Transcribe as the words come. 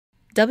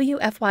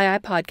WFYI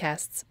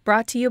Podcasts,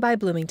 brought to you by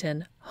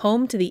Bloomington,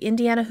 home to the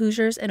Indiana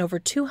Hoosiers and over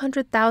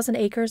 200,000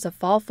 acres of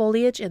fall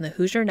foliage in the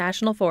Hoosier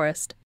National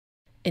Forest.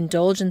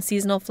 Indulge in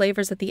seasonal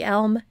flavors at the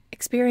Elm,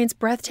 experience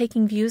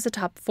breathtaking views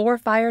atop 4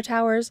 fire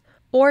towers,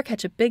 or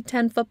catch a Big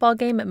Ten football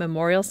game at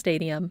Memorial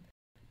Stadium.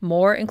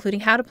 More, including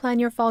how to plan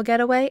your fall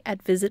getaway,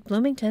 at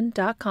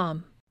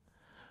visitbloomington.com.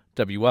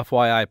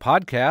 WFYI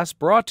Podcast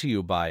brought to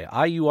you by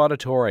IU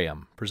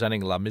Auditorium,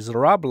 presenting Les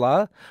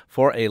Miserables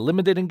for a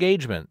limited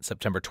engagement,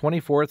 September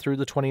 24th through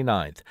the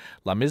 29th.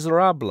 Les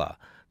Miserables,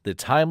 the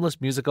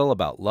timeless musical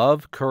about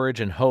love, courage,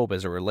 and hope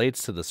as it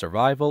relates to the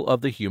survival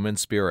of the human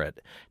spirit.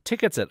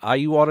 Tickets at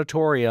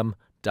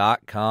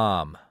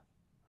iuauditorium.com.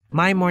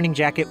 My Morning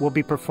Jacket will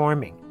be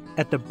performing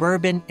at the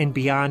Bourbon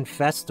Beyond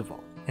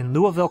Festival in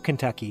Louisville,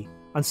 Kentucky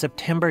on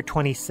September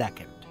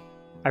 22nd.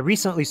 I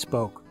recently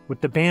spoke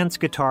with the band's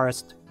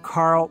guitarist,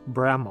 Carl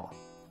Broemel.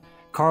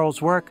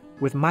 Carl's work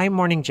with My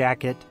Morning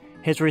Jacket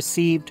has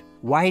received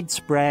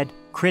widespread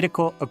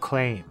critical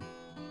acclaim.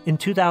 In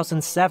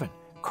 2007,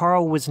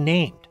 Carl was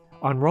named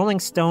on Rolling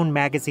Stone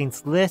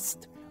magazine's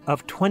list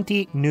of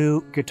 20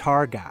 new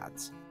guitar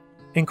gods.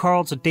 In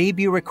Carl's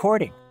debut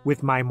recording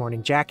with My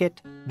Morning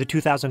Jacket, the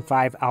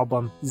 2005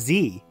 album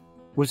Z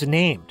was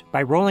named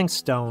by Rolling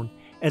Stone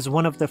as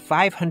one of the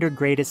 500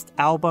 greatest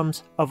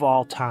albums of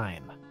all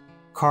time.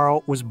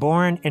 Carl was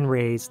born and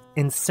raised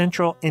in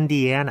central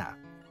Indiana,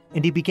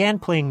 and he began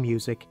playing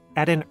music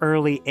at an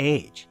early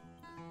age.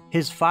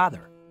 His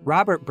father,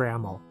 Robert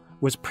Broemel,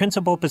 was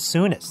principal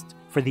bassoonist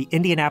for the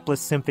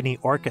Indianapolis Symphony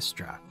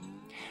Orchestra.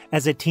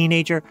 As a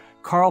teenager,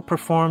 Carl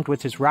performed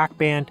with his rock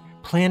band,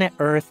 Planet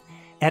Earth,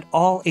 at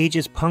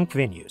all-ages punk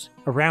venues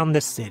around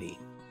the city.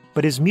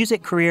 But his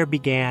music career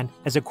began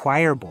as a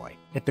choir boy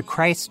at the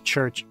Christ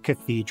Church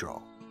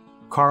Cathedral.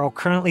 Carl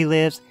currently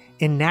lives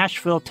in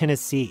Nashville,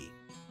 Tennessee,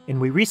 and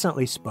we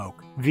recently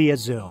spoke via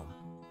Zoom.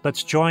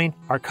 Let's join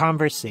our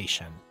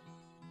conversation.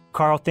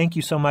 Carl, thank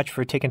you so much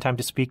for taking time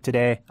to speak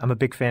today. I'm a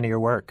big fan of your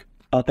work.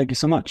 Oh, thank you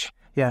so much.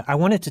 Yeah, I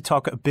wanted to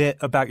talk a bit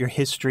about your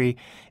history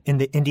in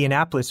the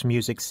Indianapolis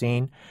music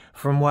scene.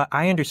 From what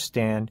I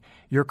understand,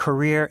 your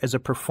career as a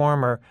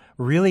performer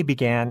really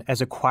began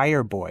as a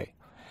choir boy.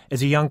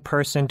 As a young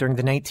person during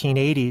the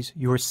 1980s,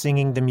 you were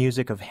singing the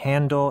music of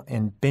Handel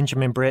and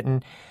Benjamin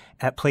Britten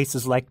at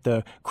places like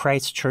the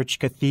Christ Church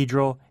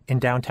Cathedral in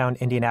downtown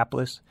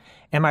Indianapolis.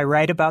 Am I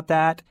right about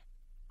that?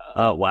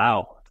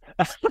 Wow.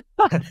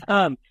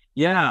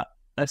 Yeah,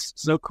 that's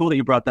so cool that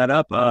you brought that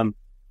up. I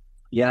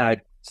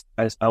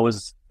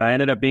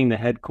ended up being the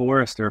head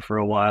chorister for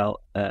a while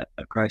at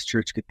Christ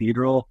Church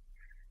Cathedral,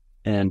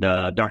 and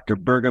Dr.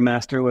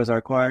 Burgomaster was our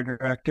choir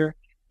director.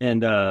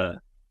 And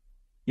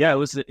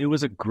what's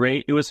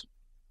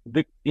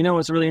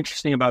really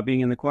interesting about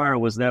being in the choir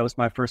was that was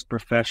my first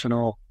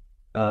professional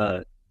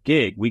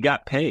gig. We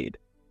got paid,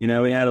 we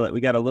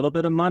got a little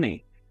bit of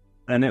money,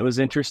 and it was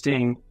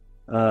interesting.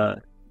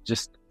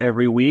 Just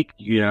every week,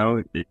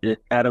 it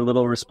added a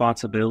little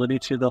responsibility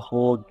to the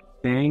whole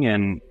thing,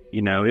 and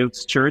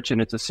it's church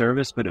and it's a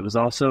service, but it was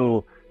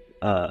also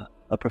a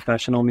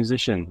professional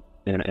musician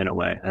in a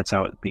way. That's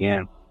how it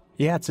began.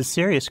 Yeah, it's a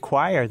serious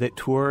choir that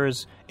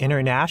tours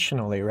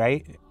internationally,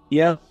 right?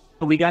 Yeah,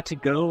 we got to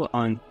go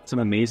on some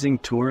amazing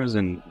tours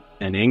in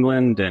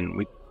England,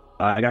 and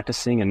I got to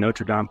sing in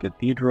Notre Dame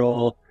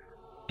Cathedral,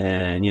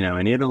 and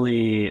in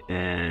Italy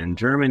and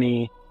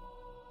Germany.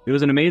 It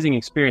was an amazing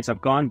experience.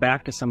 I've gone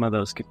back to some of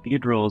those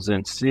cathedrals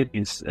and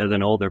cities as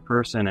an older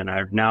person, and I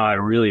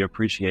really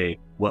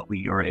appreciate what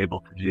we were able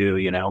to do.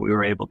 We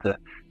were able to,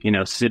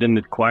 sit in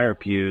the choir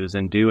pews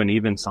and do an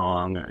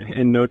evensong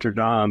in Notre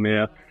Dame.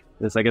 Yeah,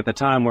 it's like at the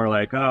time we're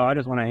like, oh, I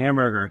just want a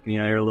hamburger.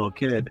 You're a little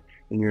kid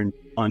and you're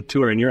on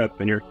tour in Europe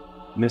and you're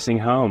missing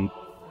home.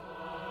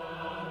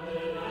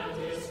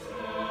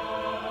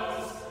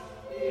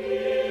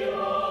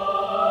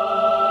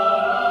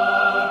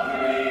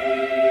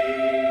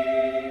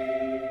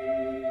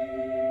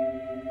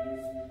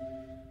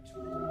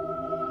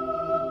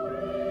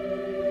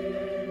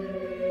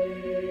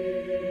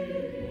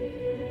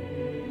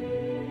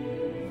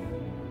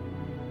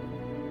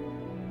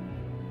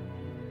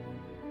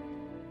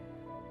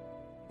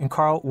 And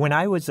Carl, when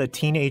I was a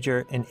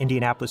teenager in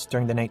Indianapolis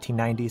during the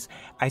 1990s,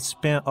 I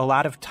spent a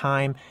lot of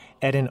time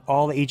at an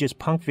all-ages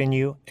punk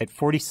venue at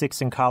 46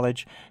 in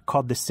College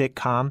called the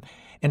Sitcom.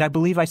 And I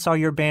believe I saw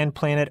your band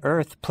Planet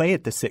Earth play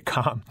at the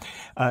Sitcom.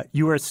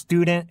 You were a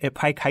student at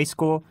Pike High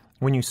School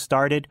when you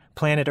started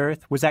Planet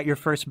Earth. Was that your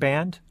first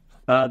band?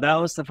 That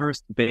was the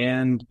first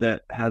band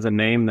that has a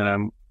name that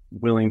I'm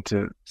willing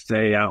to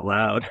say out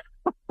loud.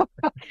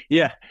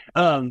 Yeah.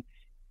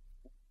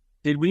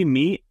 Did we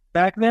meet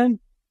back then?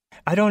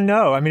 I don't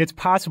know. I mean, it's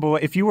possible.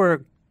 If you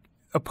were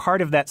a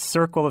part of that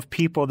circle of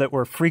people that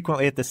were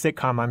frequently at the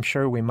Sitcom, I'm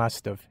sure we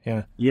must have.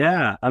 Yeah.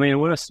 Yeah. I mean,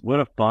 what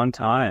a fun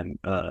time.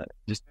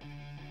 Just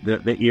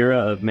the era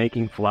of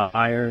making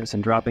flyers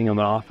and dropping them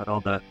off at all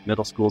the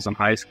middle schools and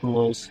high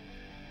schools,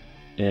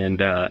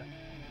 and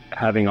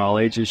having all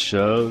ages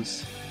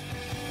shows.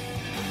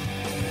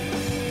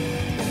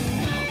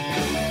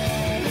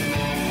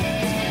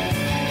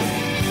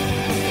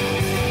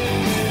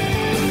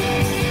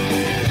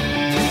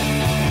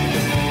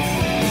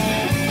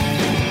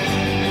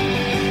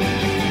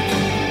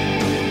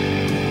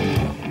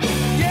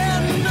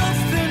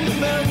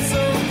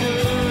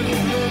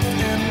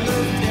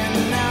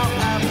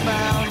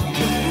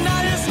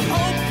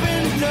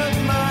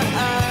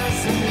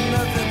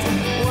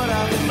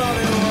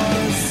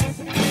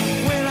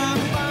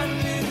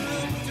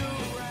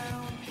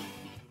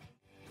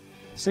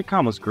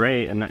 sitcom was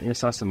great, and I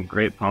saw some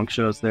great punk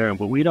shows there.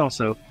 But we'd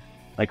also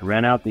like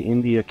rent out the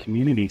India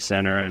Community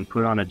Center and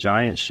put on a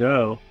giant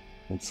show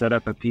and set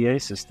up a PA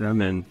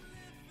system and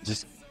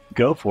just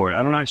go for it.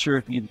 I'm not sure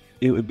if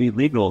it would be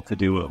legal to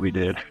do what we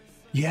did.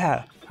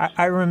 Yeah,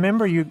 I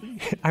remember you.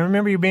 I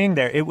remember you being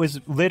there. It was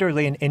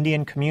literally an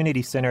Indian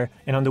community center,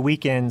 and on the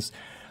weekends,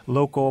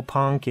 local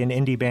punk and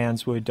indie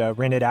bands would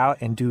rent it out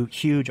and do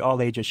huge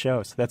all ages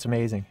shows. That's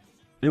amazing.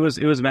 It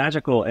was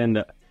magical,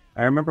 and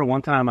I remember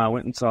one time I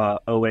went and saw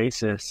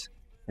Oasis,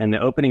 and the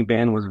opening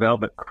band was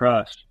Velvet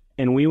Crush,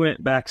 and we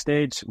went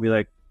backstage. We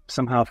like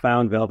somehow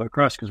found Velvet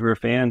Crush because we were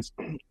fans,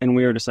 and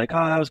we were just like,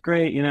 "Oh, that was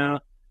great, you know.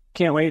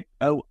 Can't wait.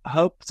 I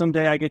hope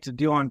someday I get to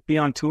be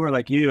on tour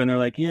like you." And they're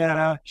like,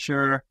 "Yeah,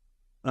 sure.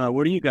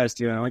 What are you guys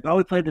doing?" I'm like, "Oh,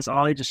 we played this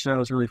all ages show. It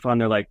was really fun."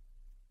 They're like,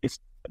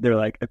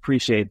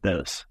 "Appreciate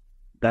this.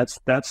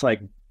 That's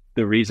like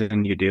the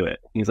reason you do it."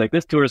 He's like,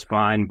 "This tour is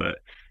fine, but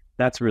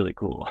that's really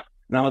cool."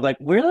 And I was like,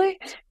 "Really?"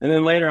 And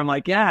then later I'm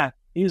like, "Yeah,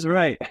 he's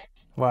right."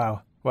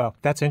 Wow. Well,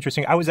 that's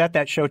interesting. I was at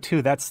that show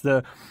too.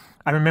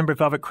 I remember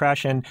Velvet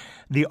Crush, and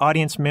the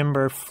audience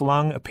member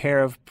flung a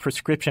pair of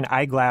prescription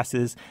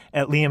eyeglasses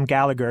at Liam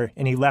Gallagher,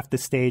 and he left the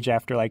stage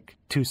after like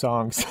 2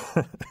 songs.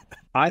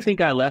 I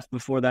think I left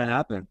before that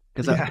happened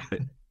because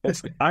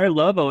I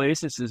love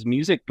Oasis's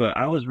music, but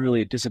I was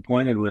really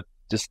disappointed with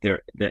just the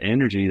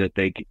energy that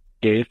they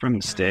gave from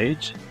the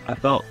stage. I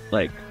felt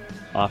like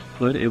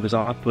it was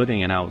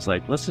off-putting, and I was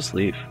like, let's just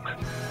leave.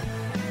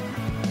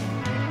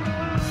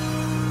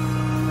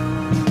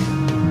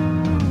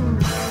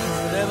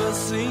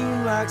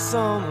 Like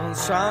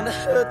someone's trying to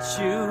hurt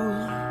you,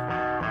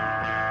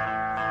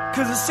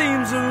 'cause it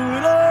seems a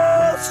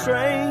little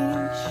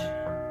strange.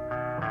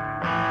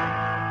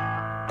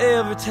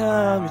 Every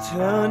time you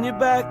turn your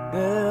back,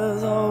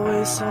 there's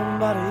always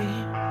somebody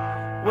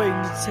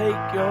waiting to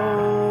take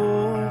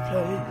your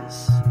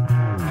place.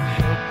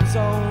 Help is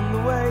on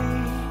the way.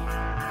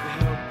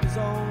 Help is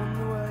on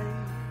the way.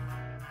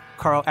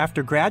 Carl,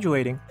 after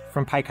graduating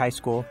from Pike High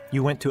School,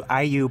 you went to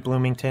IU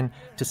Bloomington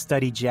to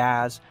study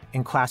jazz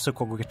and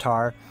classical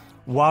guitar.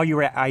 While you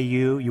were at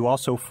IU, you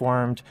also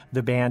formed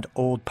the band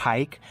Old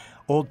Pike.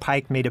 Old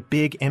Pike made a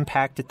big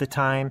impact at the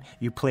time.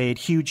 You played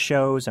huge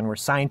shows and were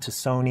signed to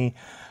Sony.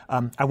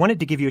 I wanted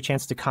to give you a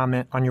chance to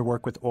comment on your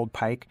work with Old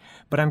Pike,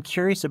 but I'm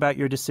curious about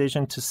your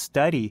decision to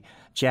study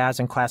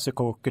jazz and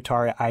classical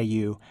guitar at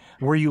IU.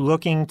 Were you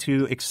looking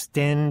to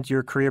extend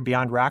your career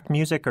beyond rock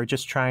music, or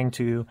just trying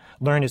to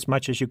learn as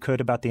much as you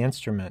could about the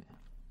instrument?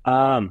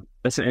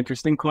 That's an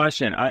interesting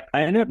question. I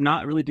ended up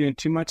not really doing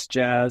too much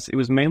jazz. It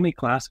was mainly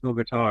classical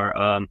guitar.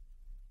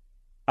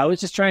 I was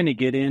just trying to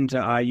get into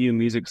IU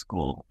music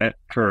school at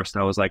first.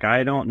 I was like,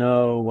 I don't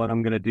know what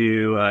I'm going to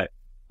do. I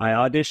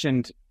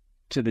auditioned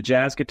to the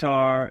jazz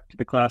guitar, to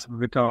the classical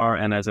guitar,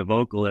 and as a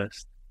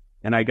vocalist.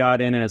 And I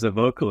got in as a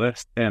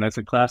vocalist and as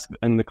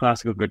in the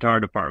classical guitar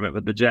department.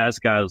 But the jazz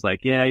guy was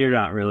like, "Yeah, you're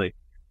not really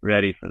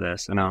ready for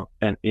this."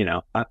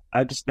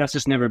 That's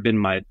just never been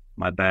my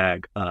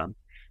bag.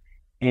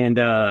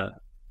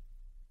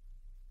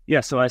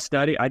 So I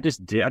studied. I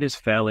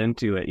just fell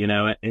into it,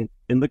 and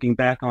looking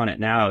back on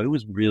it now, it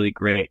was really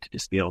great to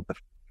just be able to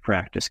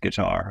practice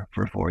guitar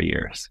for 4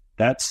 years.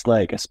 That's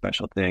like a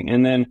special thing.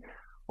 And then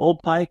Old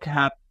Pike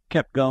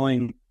kept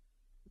going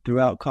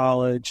throughout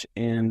college,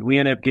 and we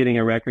ended up getting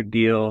a record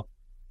deal.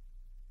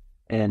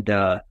 And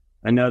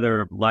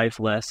another life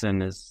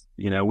lesson is,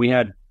 we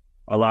had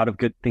a lot of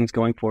good things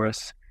going for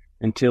us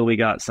until we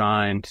got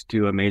signed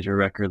to a major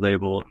record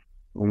label.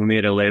 When we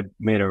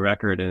made a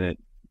record, and it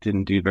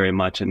didn't do very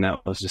much, and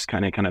that was just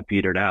kind of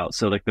petered out.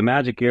 So like the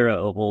magic era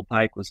of Old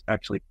Pike was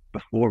actually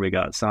before we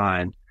got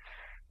signed,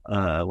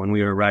 when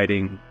we were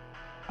writing,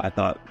 I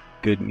thought,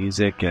 good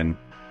music, and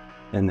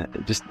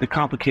just the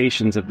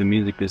complications of the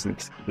music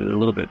business were a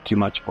little bit too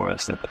much for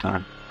us at the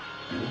time.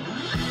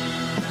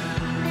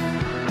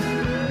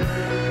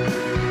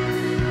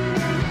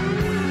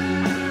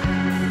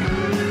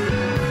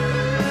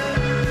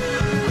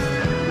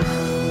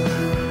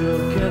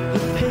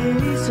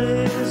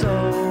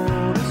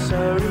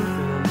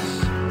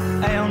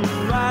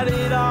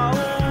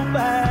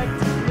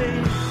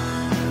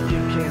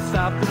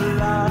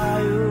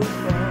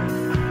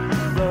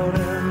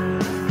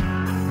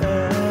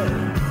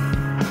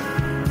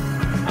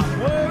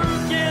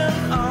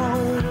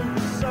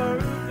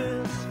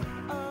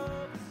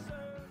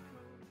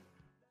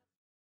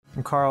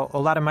 And Carl, a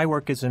lot of my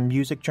work as a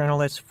music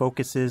journalist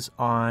focuses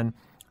on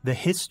the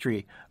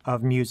history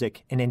of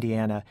music in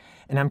Indiana.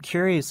 And I'm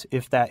curious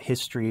if that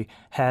history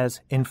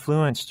has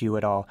influenced you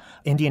at all.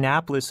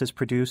 Indianapolis has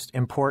produced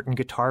important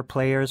guitar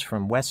players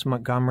from Wes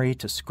Montgomery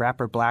to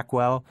Scrapper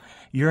Blackwell.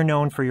 You're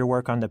known for your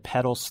work on the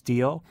pedal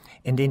steel,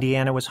 and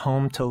Indiana was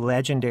home to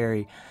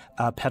legendary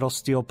pedal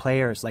steel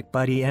players like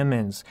Buddy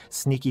Emmons,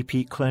 Sneaky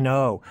Pete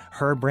Cloneau,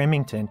 Herb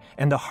Remington,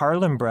 and the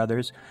Harlem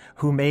Brothers,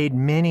 who made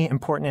many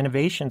important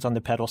innovations on the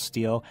pedal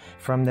steel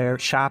from their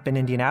shop in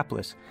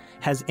Indianapolis.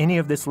 Has any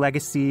of this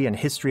legacy and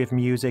history of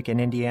music in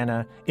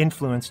Indiana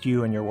influenced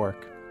you and your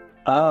work?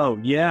 Oh,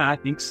 yeah, I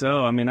think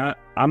so. I mean,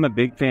 I'm a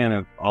big fan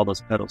of all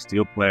those pedal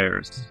steel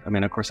players. I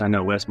mean, of course, I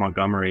know Wes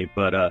Montgomery,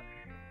 but,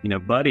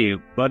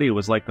 Buddy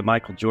was like the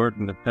Michael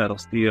Jordan of pedal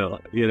steel.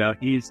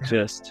 He's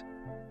just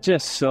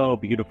so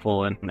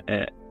beautiful.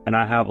 And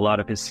I have a lot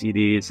of his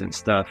CDs and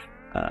stuff,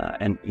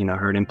 and,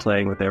 heard him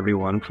playing with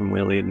everyone from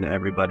Willie and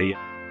everybody.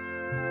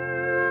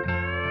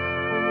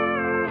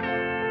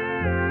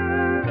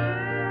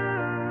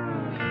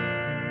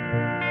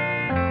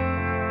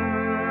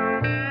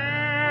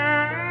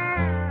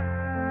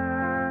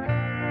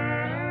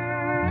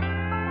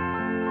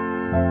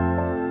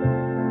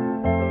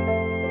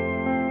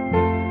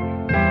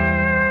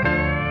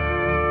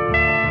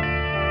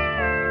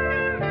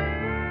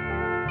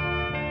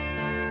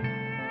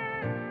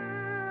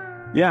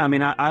 Yeah, I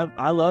mean,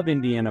 I love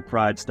Indiana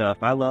pride stuff.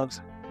 I love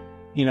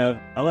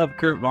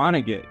Kurt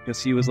Vonnegut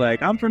because he was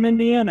like, I'm from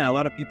Indiana. A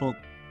lot of people,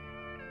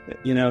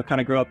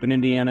 kind of grow up in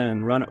Indiana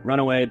and run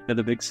away to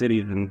the big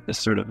cities and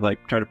just sort of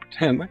like try to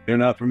pretend like they're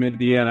not from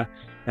Indiana.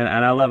 And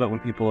I love it when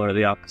people are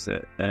the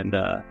opposite. And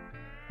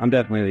I'm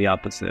definitely the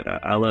opposite.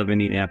 I love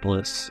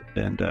Indianapolis,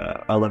 and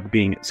I love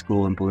being at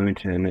school in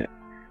Bloomington.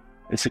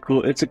 It's a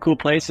cool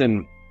place.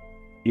 And,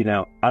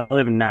 I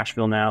live in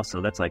Nashville now, so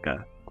that's like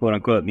a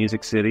quote-unquote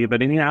music city,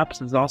 but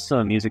Indianapolis is also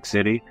a music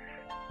city,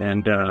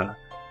 and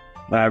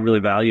I really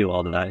value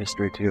all of that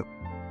history too.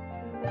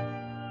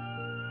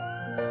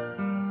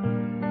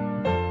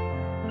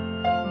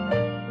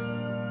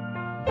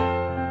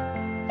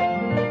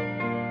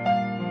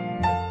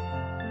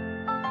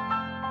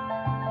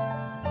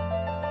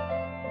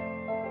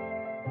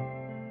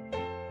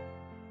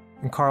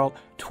 And Carl,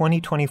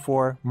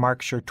 2024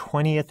 marks your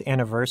 20th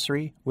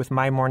anniversary with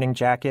My Morning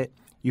Jacket.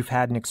 You've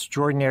had an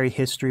extraordinary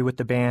history with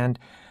the band.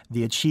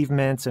 The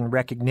achievements and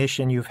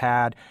recognition you've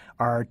had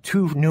are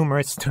too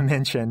numerous to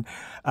mention.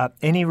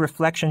 Any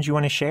reflections you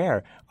want to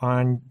share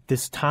on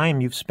this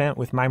time you've spent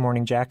with My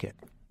Morning Jacket?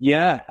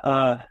 Yeah,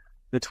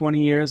 the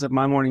 20 years of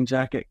My Morning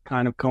Jacket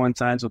kind of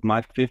coincides with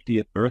my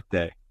 50th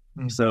birthday.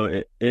 Mm-hmm.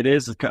 So it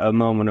is a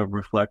moment of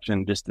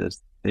reflection just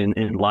as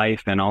in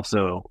life and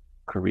also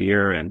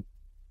career, and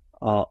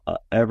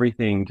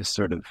everything just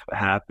sort of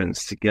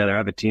happens together. I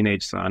have a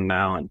teenage son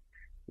now, and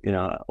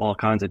all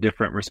kinds of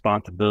different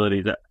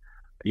responsibilities that,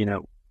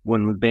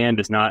 when the band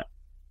is not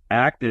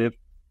active,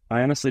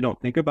 I honestly don't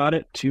think about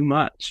it too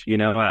much.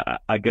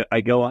 I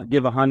go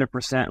give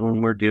 100%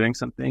 when we're doing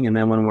something. And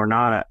then when we're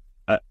not,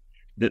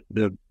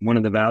 the one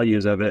of the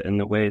values of it and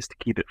the ways to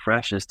keep it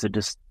fresh is to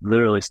just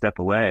literally step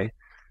away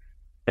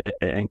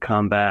and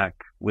come back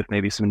with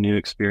maybe some new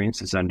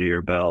experiences under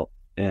your belt.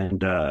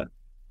 And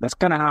that's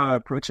kind of how I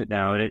approach it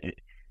now.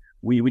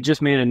 We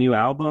just made a new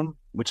album,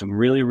 which I'm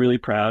really, really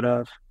proud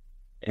of.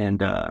 And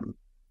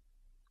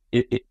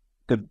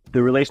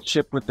the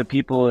relationship with the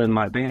people in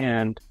my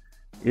band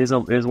is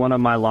one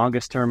of my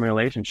longest term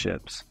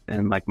relationships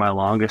and like my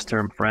longest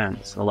term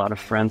friends. A lot of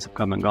friends have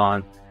come and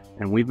gone,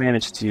 and we've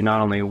managed to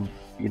not only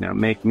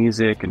make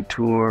music and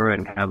tour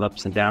and have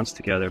ups and downs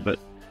together, but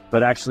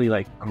actually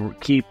like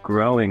keep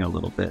growing a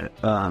little bit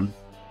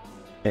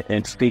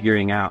and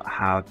figuring out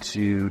how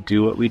to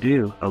do what we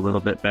do a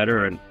little bit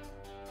better, and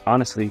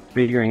honestly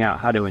figuring out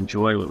how to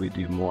enjoy what we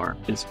do more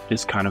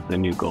is kind of the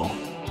new goal.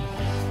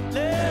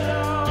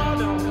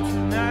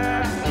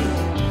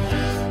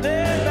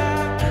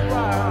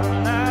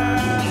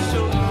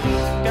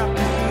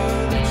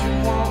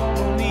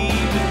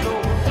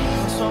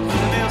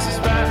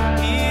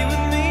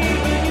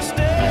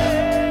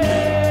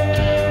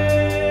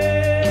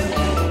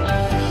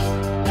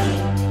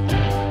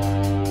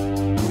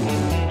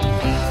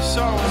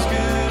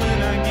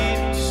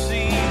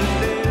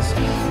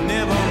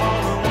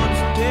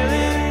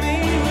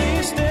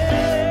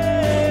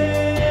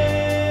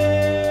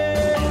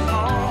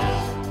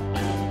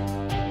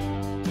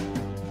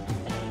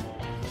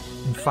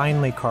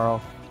 Finally,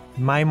 Carl,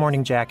 My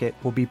Morning Jacket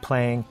will be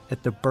playing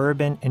at the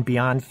Bourbon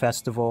Beyond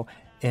Festival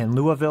in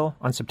Louisville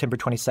on September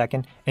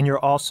 22nd, and you're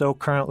also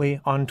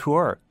currently on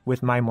tour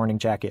with My Morning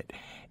Jacket.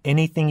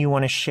 Anything you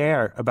want to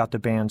share about the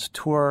band's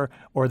tour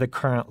or the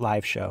current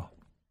live show?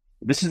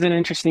 This is an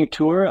interesting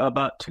tour.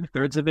 About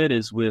 2/3 of it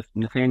is with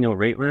Nathaniel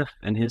Rateliff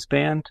and his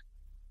band.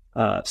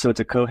 So it's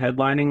a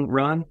co-headlining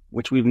run,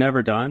 which we've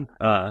never done.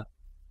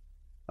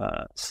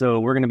 So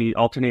we're going to be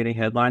alternating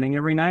headlining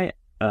every night.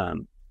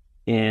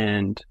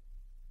 And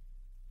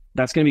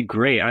that's going to be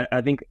great.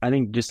 I think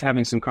just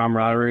having some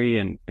camaraderie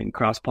and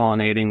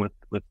cross-pollinating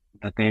with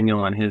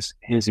Nathaniel and his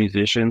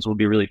musicians will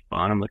be really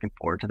fun. I'm looking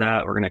forward to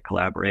that. We're going to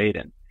collaborate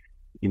and,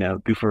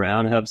 goof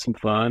around and have some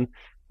fun.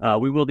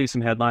 We will do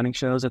some headlining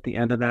shows at the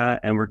end of that,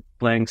 and we're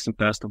playing some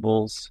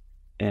festivals.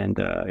 And,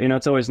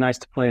 it's always nice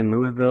to play in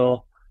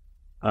Louisville.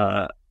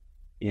 The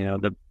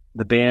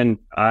band,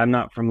 I'm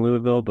not from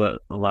Louisville,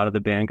 but a lot of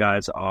the band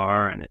guys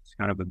are, and it's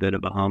kind of a bit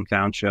of a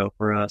hometown show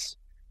for us.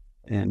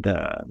 And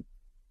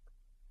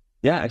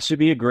it should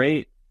be a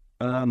great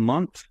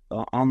month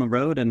on the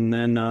road. And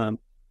then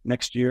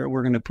next year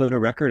we're going to put a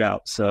record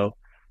out. So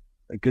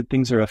good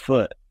things are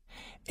afoot.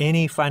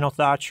 Any final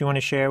thoughts you want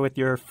to share with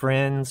your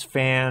friends,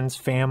 fans,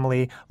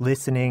 family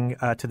listening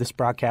to this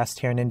broadcast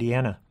here in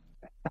Indiana?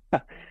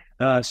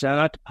 Shout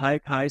out to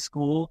Pike High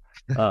School.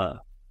 My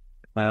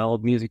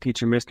old music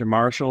teacher, Mr.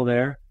 Marshall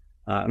there.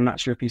 I'm not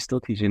sure if he's still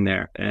teaching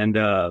there. And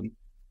all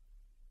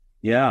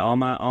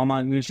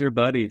my Hoosier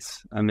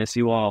buddies. I miss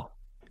you all.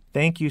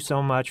 Thank you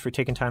so much for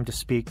taking time to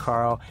speak,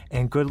 Carl,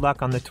 and good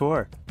luck on the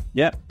tour.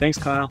 Yeah, thanks,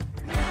 Kyle.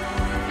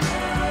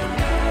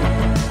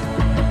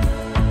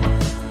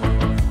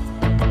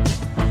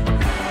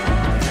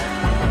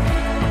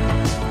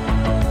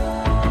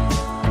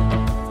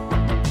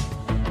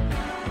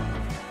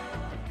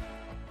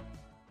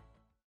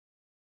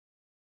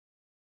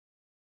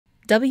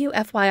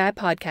 WFYI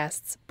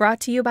Podcasts,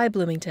 brought to you by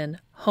Bloomington,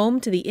 home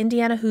to the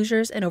Indiana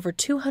Hoosiers and over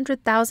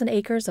 200,000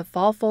 acres of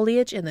fall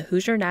foliage in the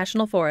Hoosier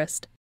National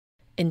Forest.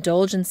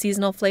 Indulge in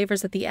seasonal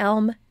flavors at the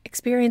Elm,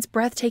 experience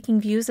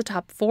breathtaking views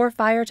atop 4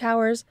 fire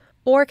towers,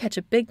 or catch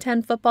a Big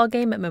Ten football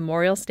game at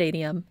Memorial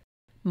Stadium.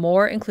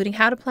 More, including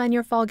how to plan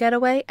your fall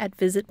getaway, at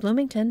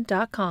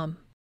visitbloomington.com.